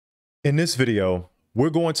In this video, we're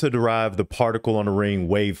going to derive the particle on a ring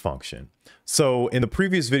wave function. So in the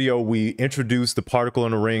previous video, we introduced the particle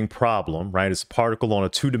on a ring problem, right? It's a particle on a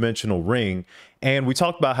two-dimensional ring. And we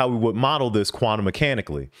talked about how we would model this quantum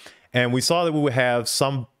mechanically. And we saw that we would have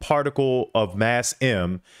some particle of mass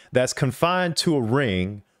m that's confined to a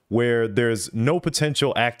ring where there's no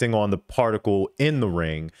potential acting on the particle in the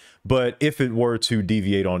ring. But if it were to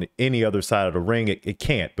deviate on any other side of the ring, it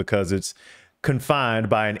can't, because it's confined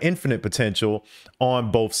by an infinite potential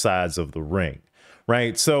on both sides of the ring,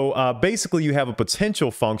 right? So basically you have a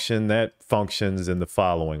potential function that functions in the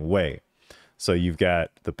following way. So you've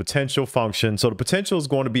got the potential function. So the potential is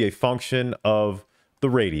going to be a function of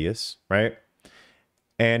the radius, right?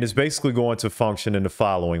 And it's basically going to function in the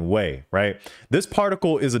following way, right? This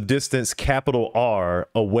particle is a distance capital R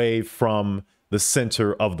away from the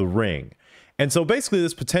center of the ring. And so basically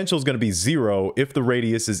this potential is going to be 0 if the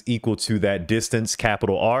radius is equal to that distance,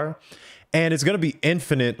 capital R, and it's going to be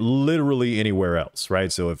infinite literally anywhere else,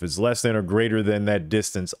 right? So if it's less than or greater than that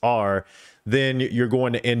distance R, then you're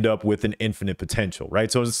going to end up with an infinite potential,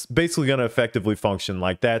 right? So it's basically going to effectively function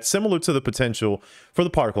like that, similar to the potential for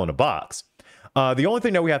the particle in a box. The only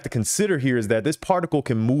thing that we have to consider here is that this particle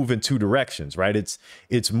can move in two directions, right?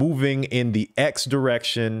 It's moving in the X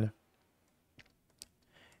direction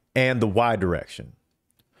and the Y direction.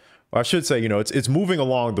 Or I should say, it's moving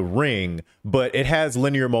along the ring, but it has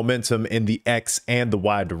linear momentum in the X and the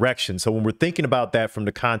Y direction. So when we're thinking about that from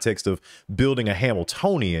the context of building a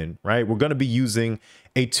Hamiltonian, right, we're going to be using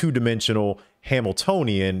a two-dimensional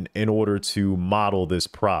Hamiltonian in order to model this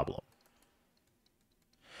problem.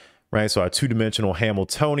 Right, so our two-dimensional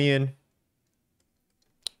Hamiltonian,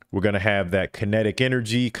 we're going to have that kinetic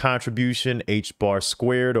energy contribution, h bar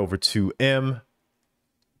squared over 2m.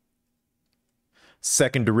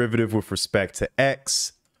 Second derivative with respect to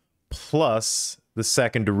x plus the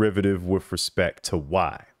second derivative with respect to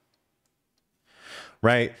y.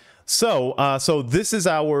 Right? So this is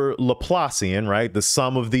our Laplacian, right? The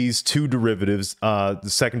sum of these two derivatives, the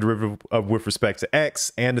second derivative with respect to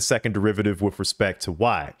x and the second derivative with respect to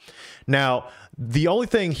y. Now, the only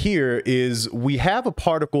thing here is we have a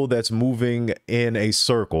particle that's moving in a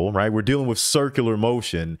circle, right? We're dealing with circular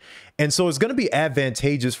motion. And so it's going to be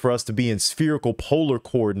advantageous for us to be in spherical polar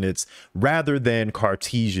coordinates rather than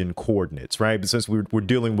Cartesian coordinates, right? But since we're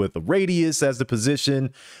dealing with the radius as the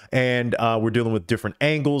position and we're dealing with different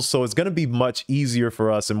angles, so it's going to be much easier for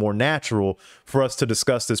us and more natural for us to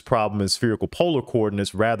discuss this problem in spherical polar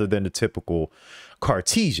coordinates rather than the typical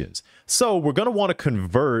Cartesians. So we're going to want to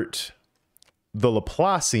convert the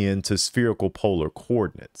Laplacian to spherical polar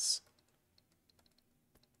coordinates.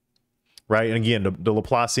 Right? And again, the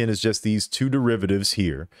Laplacian is just these two derivatives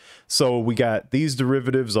here. So we got these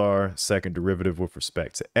derivatives are second derivative with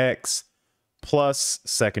respect to x plus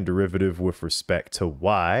second derivative with respect to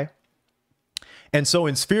y. And so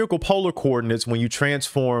in spherical polar coordinates, when you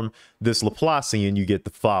transform this Laplacian, you get the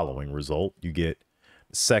following result. You get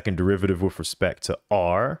second derivative with respect to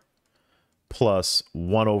r plus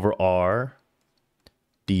 1 over r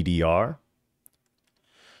ddr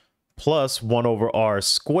plus 1 over r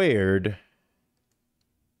squared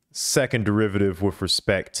second derivative with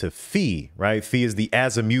respect to phi, right? Phi is the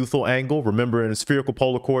azimuthal angle. Remember, in spherical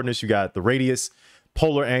polar coordinates, you got the radius,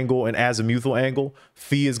 polar angle, and azimuthal angle.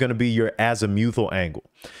 Phi is going to be your azimuthal angle.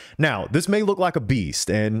 Now, this may look like a beast,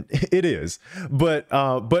 and it is, but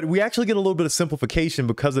we actually get a little bit of simplification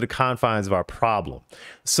because of the confines of our problem.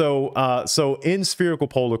 So in spherical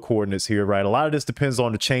polar coordinates here, right, a lot of this depends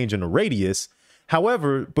on the change in the radius.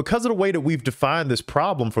 However, because of the way that we've defined this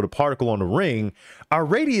problem for the particle on the ring, our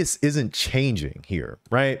radius isn't changing here,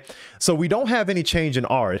 right? So we don't have any change in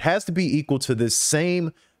r. It has to be equal to this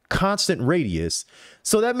same constant radius.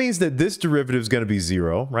 So that means that this derivative is going to be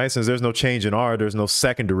 0, right? Since there's no change in r, there's no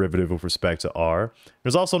second derivative with respect to r.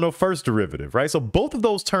 There's also no first derivative, right? So both of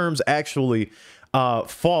those terms actually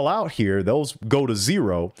fall out here. Those go to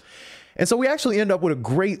 0. And so we actually end up with a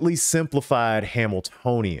greatly simplified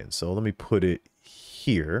Hamiltonian. So let me put it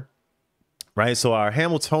here, right? So our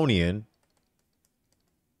Hamiltonian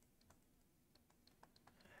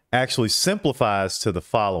actually simplifies to the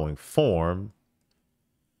following form,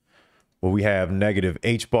 where we have negative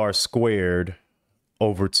h bar squared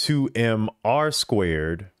over 2m r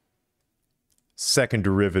squared second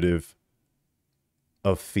derivative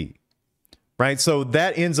of phi. Right, so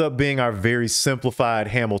that ends up being our very simplified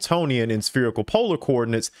Hamiltonian in spherical polar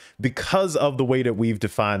coordinates because of the way that we've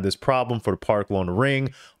defined this problem for the particle on the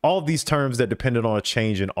ring. All of these terms that depended on a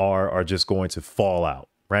change in r are just going to fall out,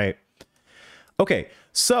 right? Okay,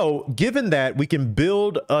 so given that, we can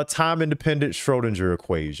build a time-independent Schrodinger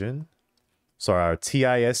equation. our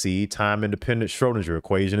TISE, time-independent Schrodinger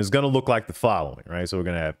equation, is going to look like the following, right? So we're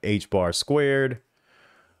going to have h bar squared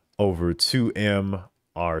over 2m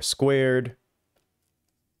r squared.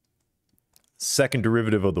 Second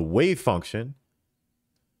derivative of the wave function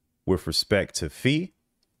with respect to phi,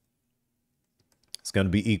 it's going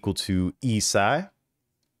to be equal to E psi,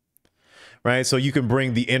 right? So you can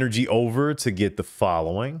bring the energy over to get the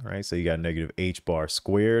following, right? So you got negative h bar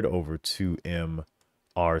squared over 2m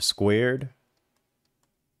r squared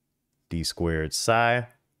d squared psi,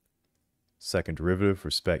 second derivative with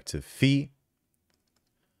respect to phi,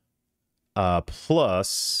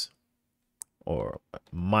 plus or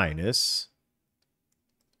minus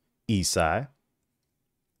E psi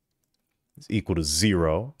is equal to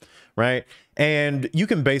 0, right? And you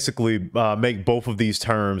can basically make both of these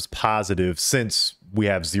terms positive since we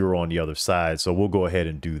have 0 on the other side. So we'll go ahead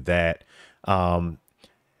and do that.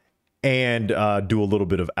 And do a little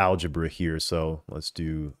bit of algebra here. So let's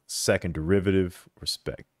do second derivative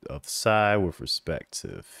respect of psi with respect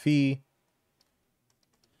to phi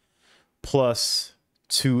plus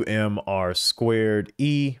 2m r squared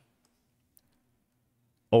E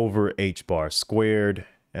over h bar squared.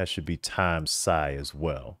 That should be times psi as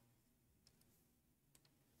well.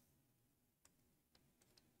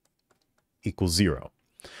 Equals 0.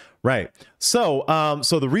 Right. So,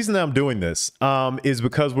 so the reason that I'm doing this is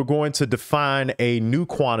because we're going to define a new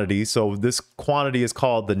quantity. So this quantity is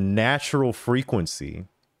called the natural frequency.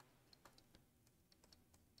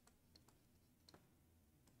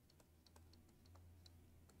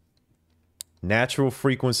 Natural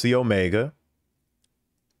frequency omega.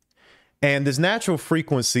 And this natural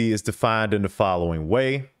frequency is defined in the following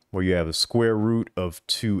way, where you have the square root of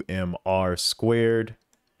 2mr squared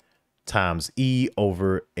times E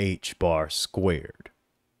over h bar squared.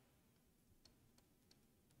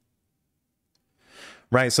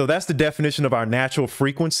 Right, so that's the definition of our natural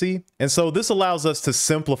frequency. And so this allows us to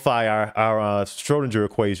simplify our Schrodinger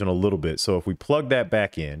equation a little bit. So if we plug that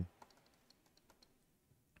back in,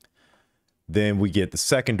 then we get the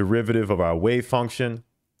second derivative of our wave function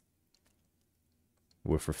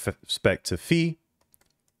with respect to phi,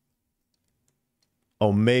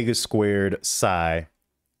 omega squared psi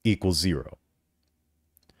equals 0.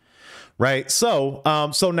 Right, so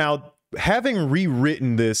so now having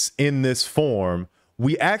rewritten this in this form,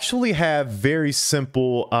 we actually have a very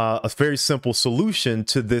simple solution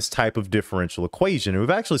to this type of differential equation. And we've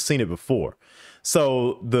actually seen it before.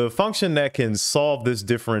 So the function that can solve this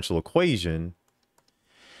differential equation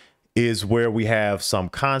is where we have some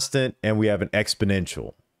constant and we have an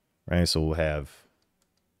exponential, right? So we'll have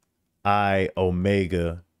I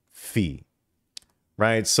omega phi,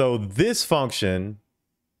 right? So this function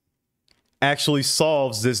actually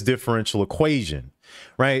solves this differential equation,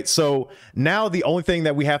 right? So now the only thing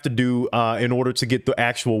that we have to do in order to get the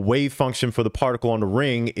actual wave function for the particle on the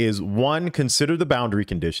ring is 1, consider the boundary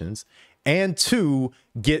conditions, and 2,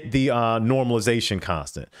 get the normalization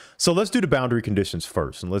constant. So let's do the boundary conditions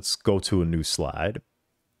first, and let's go to a new slide.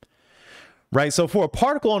 Right, so for a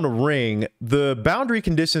particle on the ring, the boundary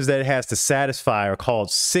conditions that it has to satisfy are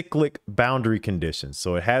called cyclic boundary conditions.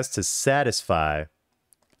 So it has to satisfy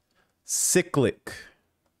cyclic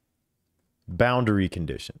boundary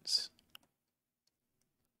conditions.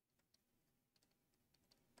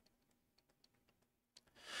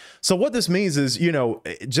 So what this means is, you know,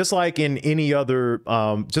 just like in any other,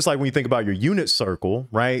 just like when you think about your unit circle,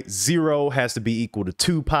 right? 0 has to be equal to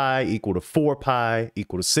 2 pi, equal to 4 pi,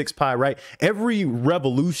 equal to 6 pi, right? Every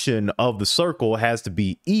revolution of the circle has to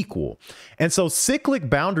be equal. And so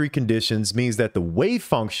cyclic boundary conditions means that the wave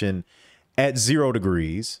function at 0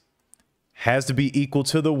 degrees has to be equal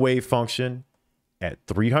to the wave function at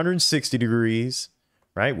 360 degrees,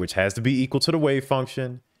 right? Which has to be equal to the wave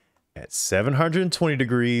function at 720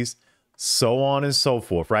 degrees, so on and so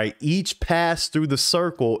forth, right? Each pass through the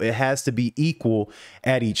circle, it has to be equal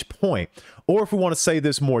at each point. Or if we want to say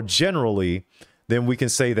this more generally, then we can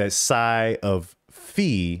say that psi of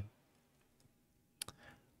phi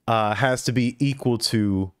has to be equal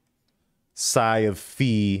to psi of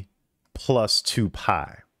phi plus 2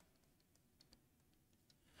 pi.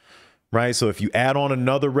 Right, so if you add on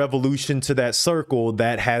another revolution to that circle,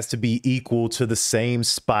 that has to be equal to the same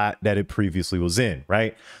spot that it previously was in,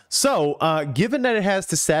 right? So given that it has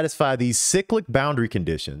to satisfy these cyclic boundary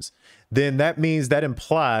conditions, then that means that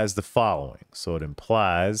implies the following. So it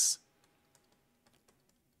implies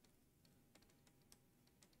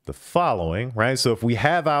the following, right? So if we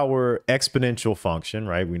have our exponential function,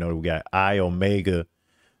 right, we know we got I omega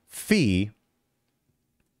phi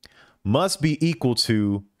must be equal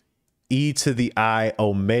to e to the I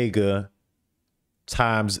omega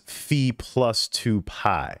times phi plus 2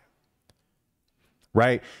 pi,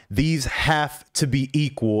 right? These have to be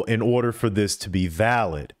equal in order for this to be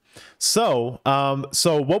valid. So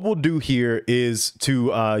what we'll do here is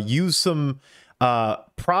to use some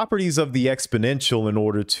properties of the exponential in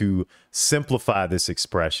order to simplify this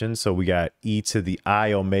expression. So we got e to the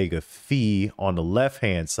I omega phi on the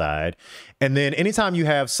left-hand side. And then anytime you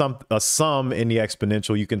have a sum in the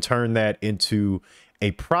exponential, you can turn that into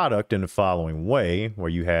a product in the following way, where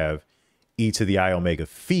you have e to the I omega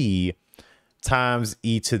phi times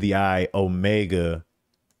e to the I omega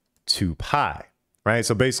 2 pi, right?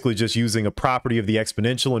 So basically just using a property of the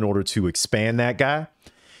exponential in order to expand that guy.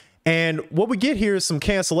 And what we get here is some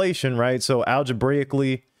cancellation, right? So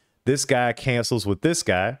algebraically, this guy cancels with this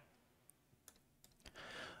guy.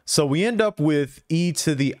 So we end up with e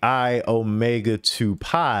to the I omega 2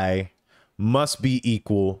 pi must be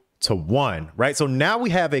equal to 1, right? So now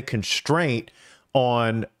we have a constraint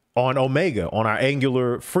on omega, on our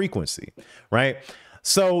angular frequency, right?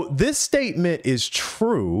 So this statement is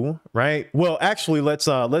true, right? Well, actually,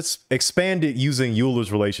 let's expand it using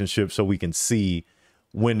Euler's relationship so we can see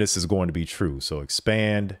when this is going to be true. So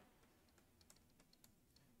expand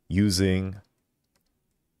using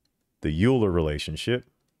the Euler relationship.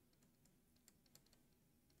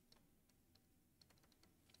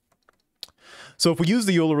 So if we use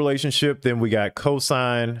the Euler relationship, then we got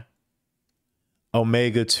cosine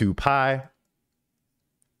omega 2 pi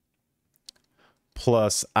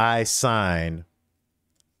plus I sine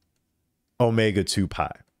omega 2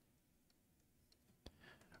 pi.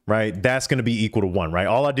 Right? That's going to be equal to 1, right?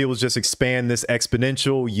 All I did was just expand this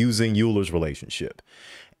exponential using Euler's relationship.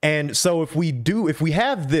 And so if we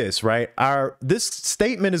have this, right, this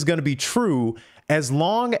statement is going to be true as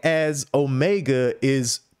long as omega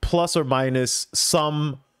is plus or minus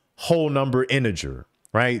some whole number integer,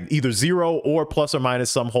 right? Either 0 or plus or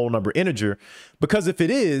minus some whole number integer. Because if it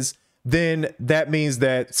is, then that means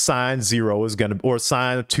that sine 0 is going to, or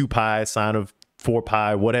sine of 2 pi, sine of 4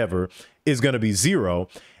 pi, whatever, is going to be 0.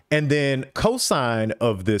 And then cosine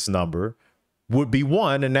of this number would be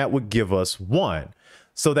 1, and that would give us 1.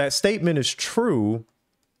 So that statement is true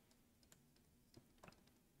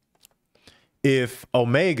if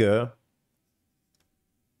omega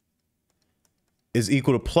is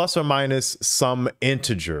equal to plus or minus some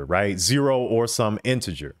integer, right? 0 or some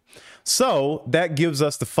integer. So that gives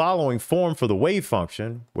us the following form for the wave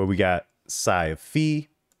function, where we got psi of phi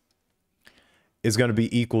is going to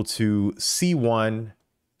be equal to C1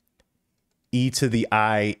 e to the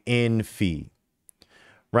I n phi,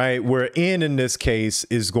 right? Where n in this case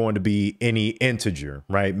is going to be any integer,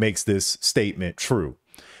 right? Makes this statement true.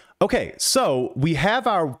 Okay, so we have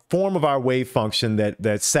our form of our wave function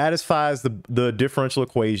that satisfies the differential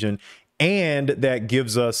equation, and that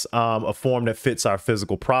gives us a form that fits our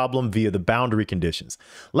physical problem via the boundary conditions.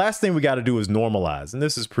 Last thing we got to do is normalize, and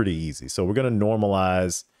this is pretty easy. So we're going to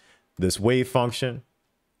normalize this wave function.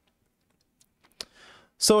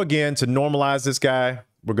 So again, to normalize this guy,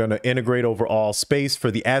 we're going to integrate over all space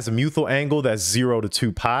for the azimuthal angle, that's 0 to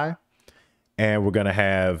 2 pi. And we're going to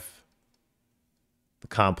have the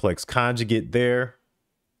complex conjugate there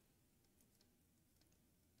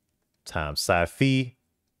times psi phi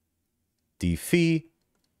d phi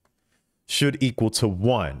should equal to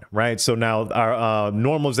 1, right? So now our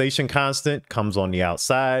normalization constant comes on the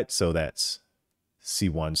outside. So that's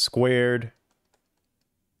C1 squared.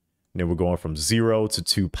 And then we're going from 0 to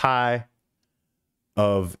 2 pi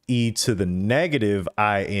of e to the negative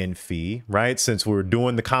I n phi, right? Since we're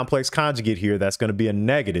doing the complex conjugate here, that's going to be a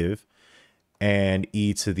negative. And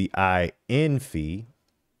e to the I n phi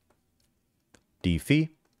d phi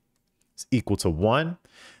is equal to 1,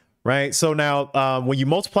 right? So now when you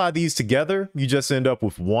multiply these together, you just end up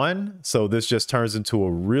with 1. So this just turns into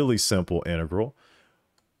a really simple integral.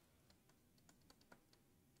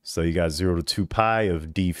 So you got 0 to 2 pi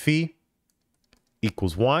of d phi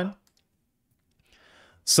equals 1.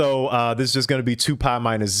 So this is just going to be 2 pi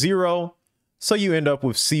minus 0. So you end up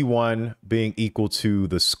with C1 being equal to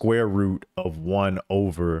the square root of 1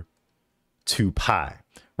 over 2 pi,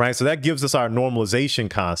 right? So that gives us our normalization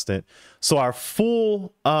constant. So our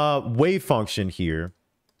full wave function here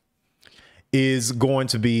is going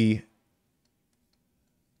to be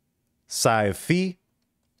psi of phi.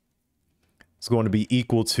 It's going to be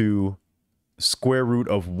equal to square root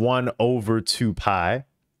of 1 over 2 pi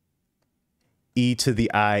e to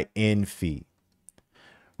the I n phi.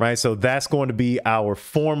 Right, so that's going to be our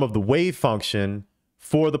form of the wave function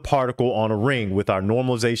for the particle on a ring with our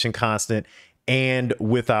normalization constant and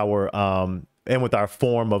with our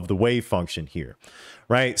form of the wave function here.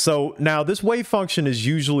 right? So now this wave function is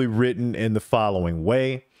usually written in the following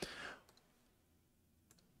way.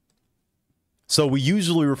 So we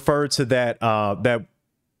usually refer to that that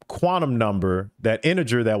quantum number, that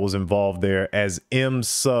integer that was involved there, as m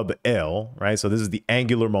sub L, right? So this is the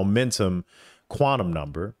angular momentum quantum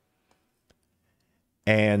number.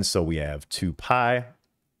 And so we have 2 pi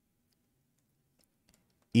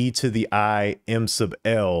e to the I m sub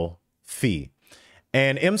L phi.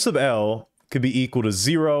 And m sub L could be equal to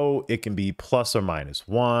 0. It can be plus or minus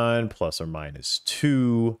 1, plus or minus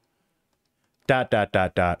 2, dot, dot,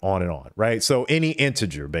 dot, dot, on and on, right? So any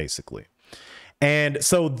integer, basically. And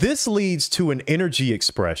so this leads to an energy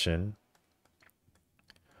expression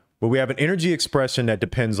where we have an energy expression that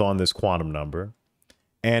depends on this quantum number.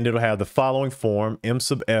 And it'll have the following form: m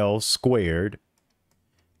sub L squared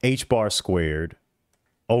h bar squared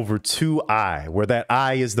over 2I, where that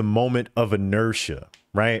I is the moment of inertia,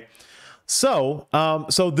 right? So,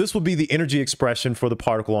 so this will be the energy expression for the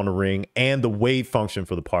particle on the ring and the wave function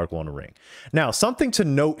for the particle on the ring. Now, something to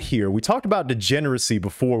note here, we talked about degeneracy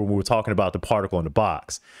before when we were talking about the particle in the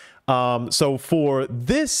box. So for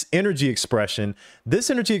this energy expression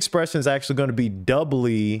is actually going to be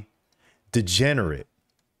doubly degenerate.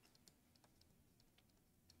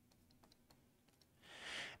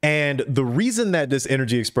 And the reason that this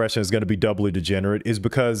energy expression is going to be doubly degenerate is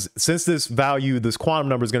because since this value, this quantum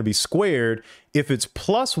number, is going to be squared, if it's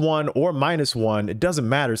 +1 or -1, it doesn't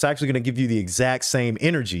matter. It's actually going to give you the exact same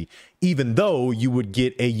energy. Even though you would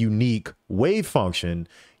get a unique wave function,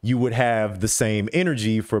 you would have the same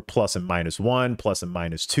energy for plus and minus 1, plus and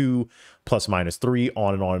minus 2, plus minus 3,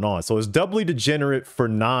 on and on and on. So it's doubly degenerate for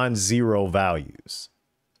non-zero values.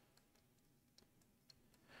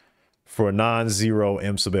 For a non-zero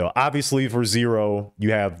m sub L. Obviously, for 0,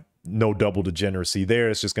 you have no double degeneracy there.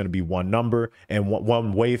 It's just going to be one number and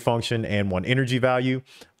one wave function and one energy value.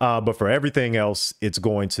 But for everything else, it's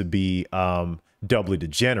going to be doubly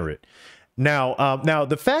degenerate. Now, now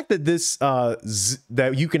the fact that this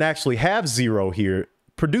that you can actually have 0 here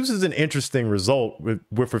produces an interesting result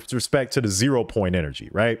with respect to the 0-point energy,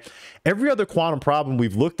 right? Every other quantum problem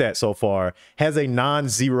we've looked at so far has a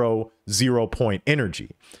non-zero 0-point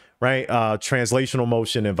energy, right? Translational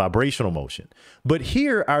motion and vibrational motion. But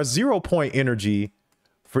here, our 0-point energy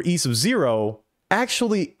for E sub 0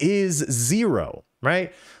 actually is 0,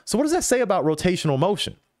 right? So what does that say about rotational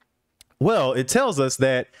motion? Well, it tells us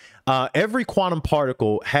that every quantum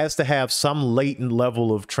particle has to have some latent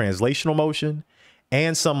level of translational motion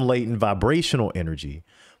and some latent vibrational energy,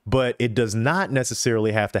 but it does not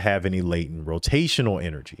necessarily have to have any latent rotational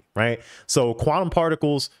energy, right? So quantum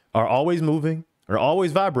particles are always moving, are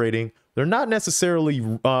always vibrating. They're not necessarily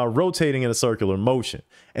rotating in a circular motion.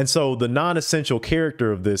 And so the non-essential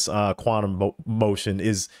character of this quantum motion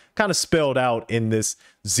is kind of spelled out in this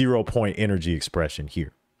 0-point energy expression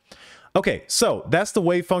here. Okay, so that's the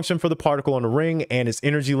wave function for the particle on the ring and its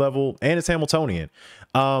energy level and its Hamiltonian.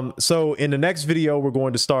 So in the next video, we're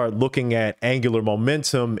going to start looking at angular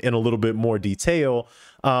momentum in a little bit more detail,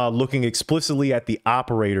 looking explicitly at the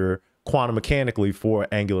operator quantum mechanically for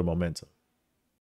angular momentum.